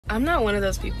I'm not one of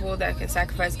those people that can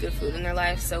sacrifice good food in their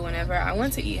life, so whenever I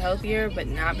want to eat healthier but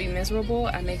not be miserable,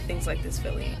 I make things like this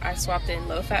filling. I swapped in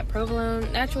low-fat provolone,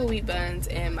 natural wheat buns,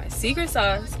 and my secret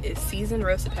sauce is seasoned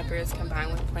roasted peppers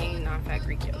combined with plain non-fat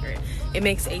Greek yogurt. It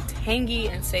makes a tangy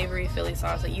and savory Philly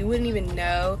sauce that you wouldn't even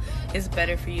know is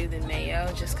better for you than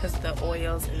mayo just because of the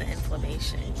oils and the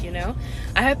inflammation, you know?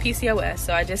 I have PCOS,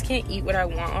 so I just can't eat what I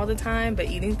want all the time, but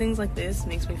eating things like this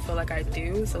makes me feel like I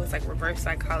do, so it's like reverse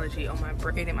psychology on my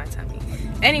brain and my tummy.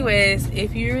 Anyways,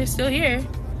 if you're still here,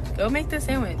 go make this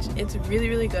sandwich. It's really,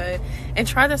 really good. And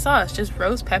try the sauce. Just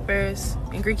roast peppers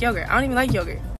and Greek yogurt. I don't even like yogurt.